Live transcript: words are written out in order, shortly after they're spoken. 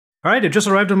Alright, it just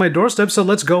arrived on my doorstep, so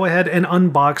let's go ahead and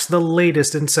unbox the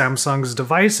latest in Samsung's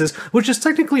devices, which is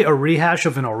technically a rehash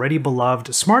of an already beloved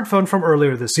smartphone from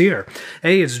earlier this year.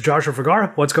 Hey, it's Joshua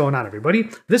Vergara. What's going on, everybody?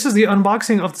 This is the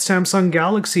unboxing of the Samsung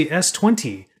Galaxy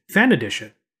S20 Fan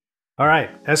Edition.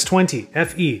 Alright, S20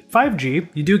 FE 5G.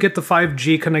 You do get the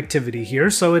 5G connectivity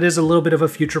here, so it is a little bit of a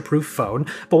future-proof phone,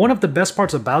 but one of the best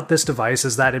parts about this device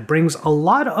is that it brings a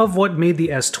lot of what made the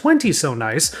S20 so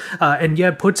nice, and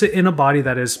yet puts it in a body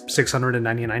that is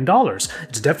 $699.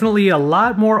 It's definitely a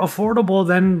lot more affordable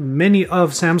than many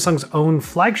of Samsung's own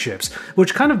flagships,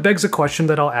 which kind of begs a question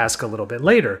that I'll ask a little bit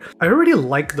later. I already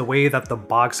like the way that the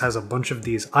box has a bunch of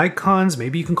these icons,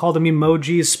 maybe you can call them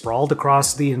emojis, sprawled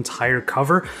across the entire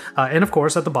cover, and of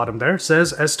course, at the bottom there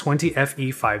says S20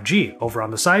 FE 5G. Over on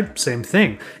the side, same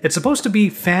thing. It's supposed to be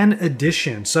fan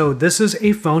edition, so this is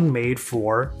a phone made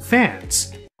for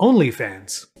fans. Only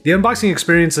fans. The unboxing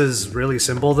experience is really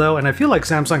simple though, and I feel like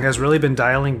Samsung has really been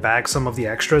dialing back some of the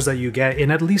extras that you get in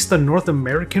at least the North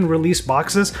American release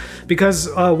boxes, because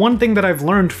one thing that I've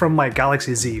learned from my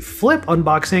Galaxy Z Flip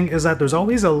unboxing is that there's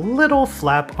always a little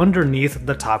flap underneath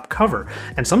the top cover,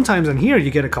 and sometimes in here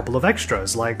you get a couple of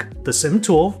extras, like the SIM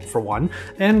tool for one,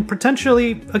 and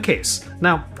potentially a case.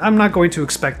 Now, I'm not going to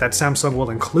expect that Samsung will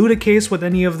include a case with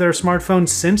any of their smartphones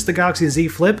since the Galaxy Z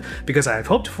Flip, because I've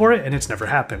hoped for it and it's never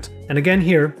happened. And again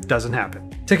here, doesn't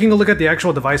happen. Taking a look at the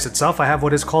actual device itself, I have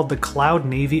what is called the Cloud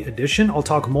Navy Edition. I'll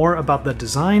talk more about the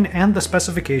design and the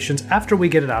specifications after we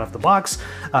get it out of the box.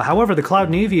 However, the Cloud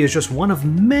Navy is just one of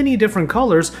many different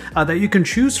colors that you can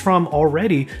choose from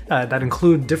already that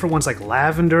include different ones like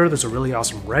lavender. There's a really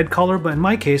awesome red color, but in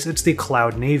my case, it's the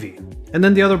Cloud Navy. And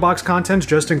then the other box contents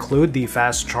just include the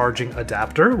fast charging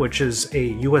adapter, which is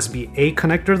a USB-A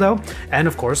connector though, and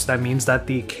of course that means that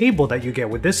the cable that you get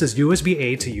with this is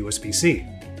USB-A to USB-C.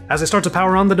 As I start to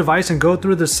power on the device and go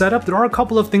through the setup, there are a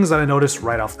couple of things that I noticed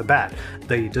right off the bat.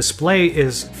 The display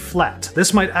is flat.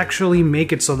 This might actually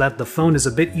make it so that the phone is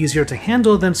a bit easier to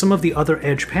handle than some of the other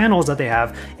edge panels that they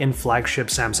have in flagship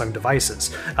Samsung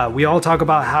devices. We all talk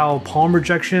about how palm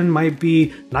rejection might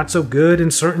be not so good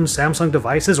in certain Samsung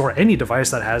devices or any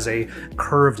device that has a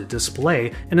curved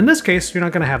display, and in this case, you're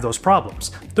not going to have those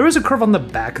problems. There is a curve on the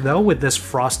back though with this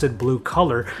frosted blue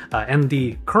color, and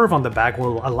the curve on the back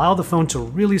will allow the phone to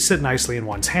really sit nicely in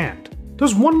one's hand.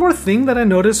 There's one more thing that I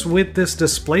noticed with this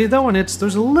display though, and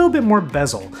there's a little bit more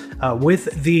bezel.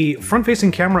 With the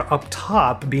front-facing camera up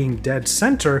top being dead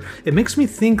center, it makes me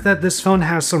think that this phone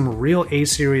has some real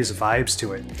A-series vibes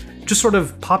to it. Just sort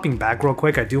of popping back real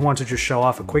quick, I do want to just show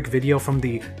off a quick video from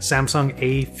the Samsung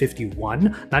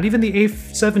A51, not even the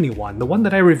A71. The one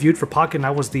that I reviewed for Pocket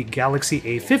now was the Galaxy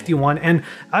A51, and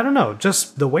I don't know,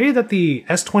 just the way that the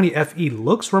S20 FE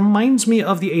looks reminds me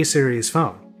of the A-series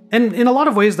phone. And in a lot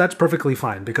of ways, that's perfectly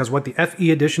fine, because what the FE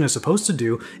edition is supposed to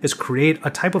do is create a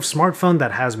type of smartphone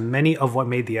that has many of what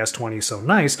made the S20 so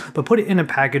nice, but put it in a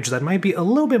package that might be a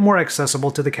little bit more accessible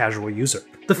to the casual user.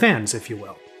 The fans, if you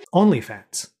will. Only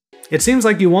fans. It seems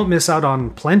like you won't miss out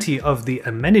on plenty of the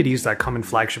amenities that come in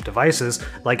flagship devices.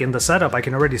 Like in the setup, I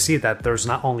can already see that there's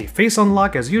not only face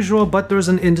unlock as usual, but there's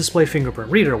an in-display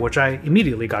fingerprint reader, which I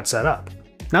immediately got set up.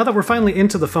 Now that we're finally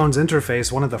into the phone's interface,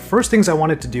 one of the first things I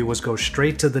wanted to do was go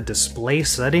straight to the display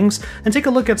settings and take a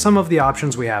look at some of the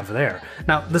options we have there.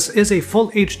 Now, this is a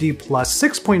Full HD Plus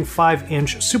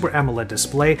 6.5-inch Super AMOLED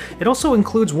display. It also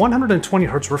includes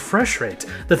 120Hz refresh rate.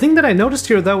 The thing that I noticed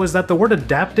here though is that the word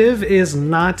adaptive is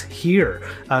not here.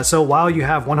 So while you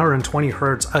have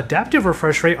 120Hz adaptive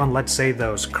refresh rate on, let's say,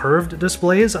 those curved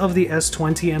displays of the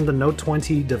S20 and the Note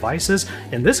 20 devices,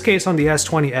 in this case on the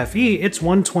S20 FE, it's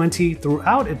 120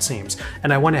 throughout, it seems,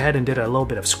 and I went ahead and did a little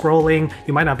bit of scrolling.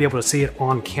 You might not be able to see it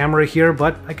on camera here,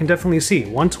 but I can definitely see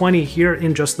 120 here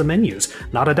in just the menus,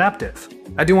 not adaptive.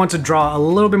 I do want to draw a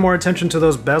little bit more attention to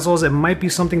those bezels. It might be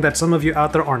something that some of you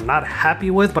out there are not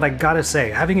happy with, but I gotta say,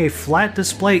 having a flat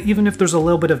display, even if there's a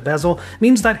little bit of bezel,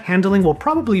 means that handling will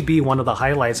probably be one of the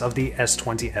highlights of the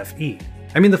S20 FE.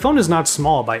 I mean, the phone is not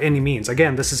small by any means.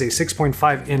 Again, this is a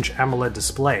 6.5-inch AMOLED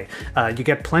display. You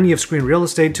get plenty of screen real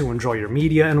estate to enjoy your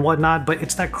media and whatnot, but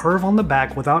it's that curve on the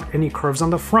back without any curves on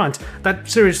the front that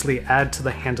seriously add to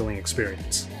the handling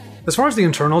experience. As far as the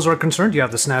internals are concerned, you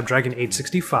have the Snapdragon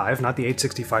 865, not the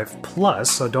 865 Plus,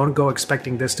 so don't go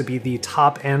expecting this to be the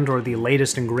top end or the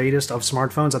latest and greatest of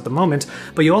smartphones at the moment,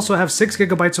 but you also have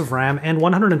 6GB of RAM and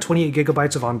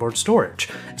 128GB of onboard storage.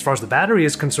 As far as the battery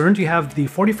is concerned, you have the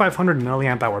 4500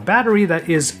 mAh battery that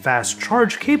is fast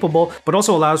charge capable, but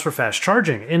also allows for fast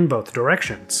charging in both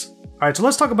directions. Alright, so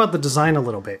let's talk about the design a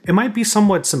little bit. It might be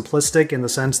somewhat simplistic in the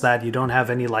sense that you don't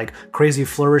have any like crazy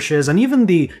flourishes, and even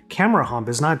the camera hump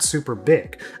is not super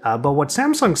big. But what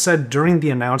Samsung said during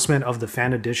the announcement of the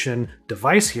Fan Edition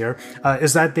device here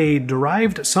is that they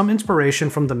derived some inspiration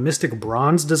from the Mystic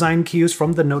Bronze design cues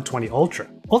from the Note 20 Ultra.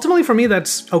 Ultimately for me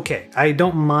that's okay. I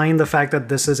don't mind the fact that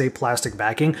this is a plastic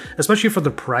backing, especially for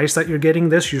the price that you're getting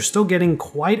this. You're still getting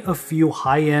quite a few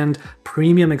high-end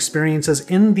premium experiences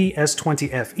in the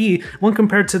S20 FE when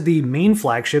compared to the main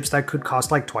flagships that could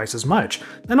cost like twice as much.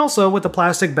 And also with the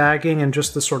plastic backing and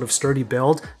just the sort of sturdy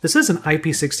build, this is an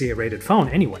IP68 rated phone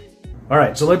anyway.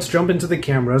 Alright, so let's jump into the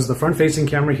cameras. The front-facing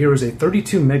camera here is a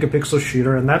 32 megapixel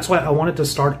shooter, and that's why I wanted to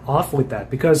start off with that,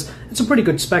 because it's a pretty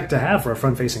good spec to have for a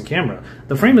front-facing camera.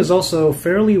 The frame is also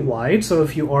fairly wide, so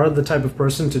if you are the type of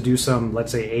person to do some,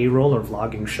 let's say, A-roll or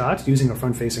vlogging shots using a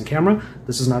front-facing camera,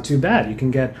 this is not too bad. You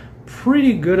can get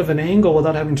pretty good of an angle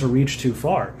without having to reach too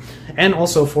far. And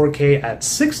also 4K at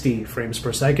 60 frames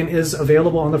per second is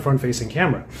available on the front-facing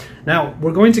camera. Now,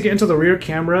 we're going to get into the rear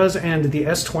cameras, and the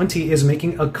S20 is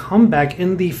making a comeback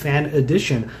in the Fan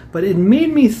Edition, but it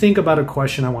made me think about a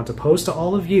question I want to pose to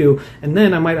all of you, and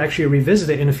then I might actually revisit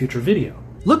it in a future video.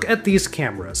 Look at these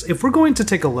cameras. If we're going to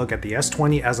take a look at the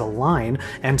S20 as a line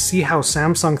and see how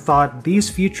Samsung thought these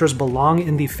features belong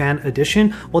in the Fan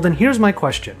Edition, well then here's my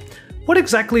question. What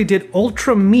exactly did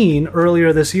Ultra mean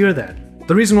earlier this year then?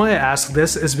 The reason why I ask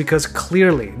this is because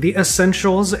clearly the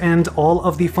essentials and all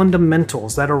of the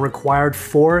fundamentals that are required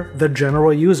for the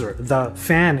general user, the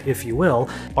fan if you will,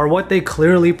 are what they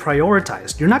clearly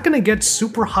prioritized. You're not going to get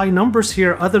super high numbers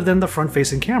here other than the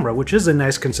front-facing camera, which is a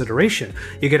nice consideration.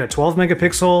 You get a 12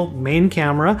 megapixel main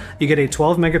camera, you get a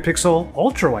 12 megapixel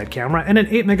ultra-wide camera, and an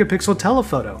 8 megapixel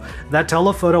telephoto. That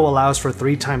telephoto allows for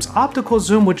 3 times optical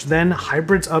zoom, which then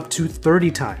hybrids up to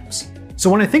 30 times. So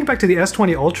when I think back to the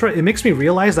S20 Ultra, it makes me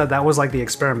realize that that was like the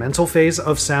experimental phase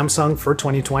of Samsung for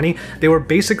 2020. They were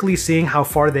basically seeing how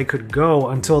far they could go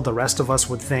until the rest of us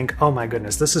would think, oh my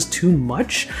goodness, this is too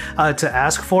much to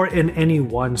ask for in any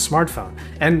one smartphone.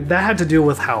 And that had to do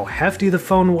with how hefty the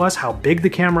phone was, how big the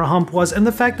camera hump was, and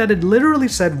the fact that it literally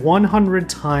said 100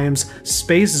 times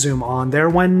space zoom on there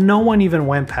when no one even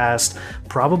went past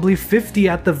probably 50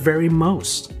 at the very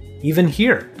most. Even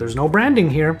here, there's no branding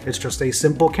here, it's just a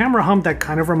simple camera hump that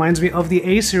kind of reminds me of the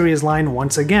A-series line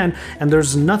once again, and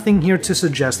there's nothing here to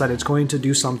suggest that it's going to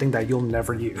do something that you'll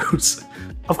never use.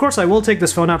 Of course, I will take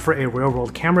this phone out for a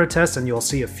real-world camera test, and you'll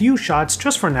see a few shots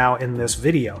just for now in this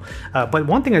video. But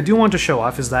one thing I do want to show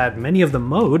off is that many of the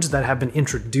modes that have been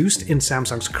introduced in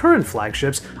Samsung's current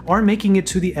flagships are making it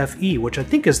to the FE, which I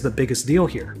think is the biggest deal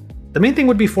here. The main thing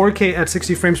would be 4K at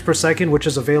 60 frames per second, which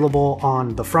is available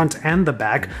on the front and the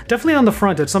back. Definitely on the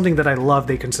front, it's something that I love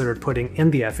they considered putting in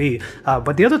the FE.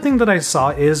 But the other thing that I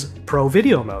saw is Pro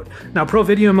Video Mode. Now, Pro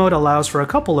Video Mode allows for a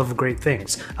couple of great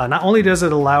things. Not only does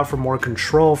it allow for more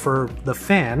control for the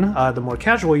fan, the more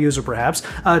casual user perhaps,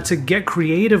 to get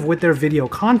creative with their video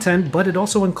content, but it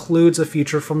also includes a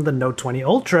feature from the Note 20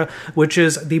 Ultra, which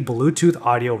is the Bluetooth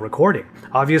audio recording.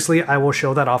 Obviously, I will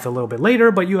show that off a little bit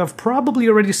later, but you have probably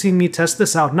already seen me test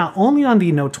this out not only on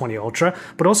the Note 20 Ultra,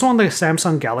 but also on the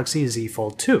Samsung Galaxy Z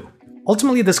Fold 2.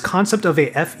 Ultimately, this concept of a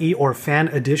FE or Fan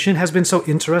Edition has been so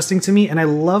interesting to me, and I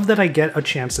love that I get a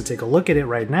chance to take a look at it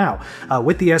right now.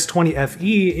 With the S20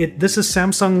 FE, this is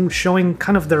Samsung showing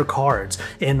kind of their cards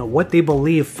and what they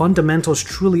believe fundamentals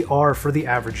truly are for the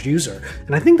average user.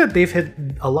 And I think that they've hit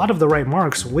a lot of the right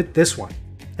marks with this one.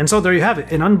 And so there you have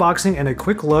it, an unboxing and a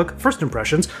quick look, first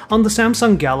impressions, on the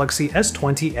Samsung Galaxy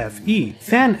S20 FE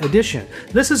Fan Edition.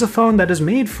 This is a phone that is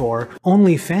made for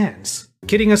only fans.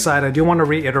 Kidding aside, I do want to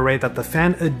reiterate that the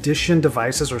Fan Edition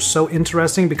devices are so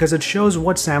interesting because it shows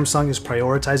what Samsung is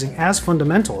prioritizing as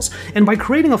fundamentals, and by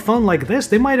creating a phone like this,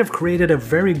 they might have created a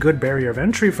very good barrier of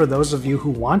entry for those of you who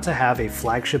want to have a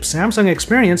flagship Samsung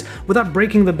experience without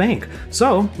breaking the bank.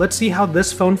 So let's see how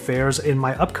this phone fares in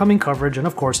my upcoming coverage and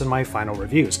of course in my final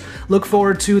reviews. Look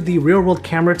forward to the real-world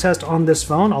camera test on this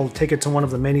phone. I'll take it to one of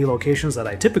the many locations that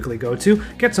I typically go to,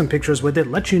 get some pictures with it,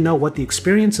 let you know what the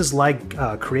experience is like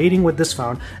creating with this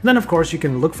phone, and then of course you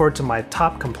can look forward to my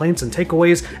top complaints and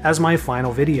takeaways as my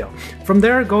final video. From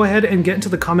there, go ahead and get into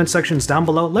the comment sections down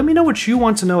below, let me know what you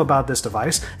want to know about this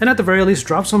device, and at the very least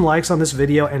drop some likes on this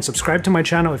video and subscribe to my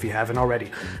channel if you haven't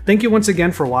already. Thank you once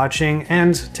again for watching,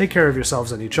 and take care of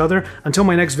yourselves and each other. Until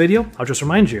my next video, I'll just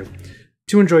remind you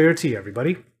to enjoy your tea,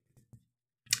 everybody.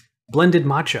 Blended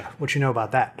matcha, what you know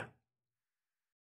about that?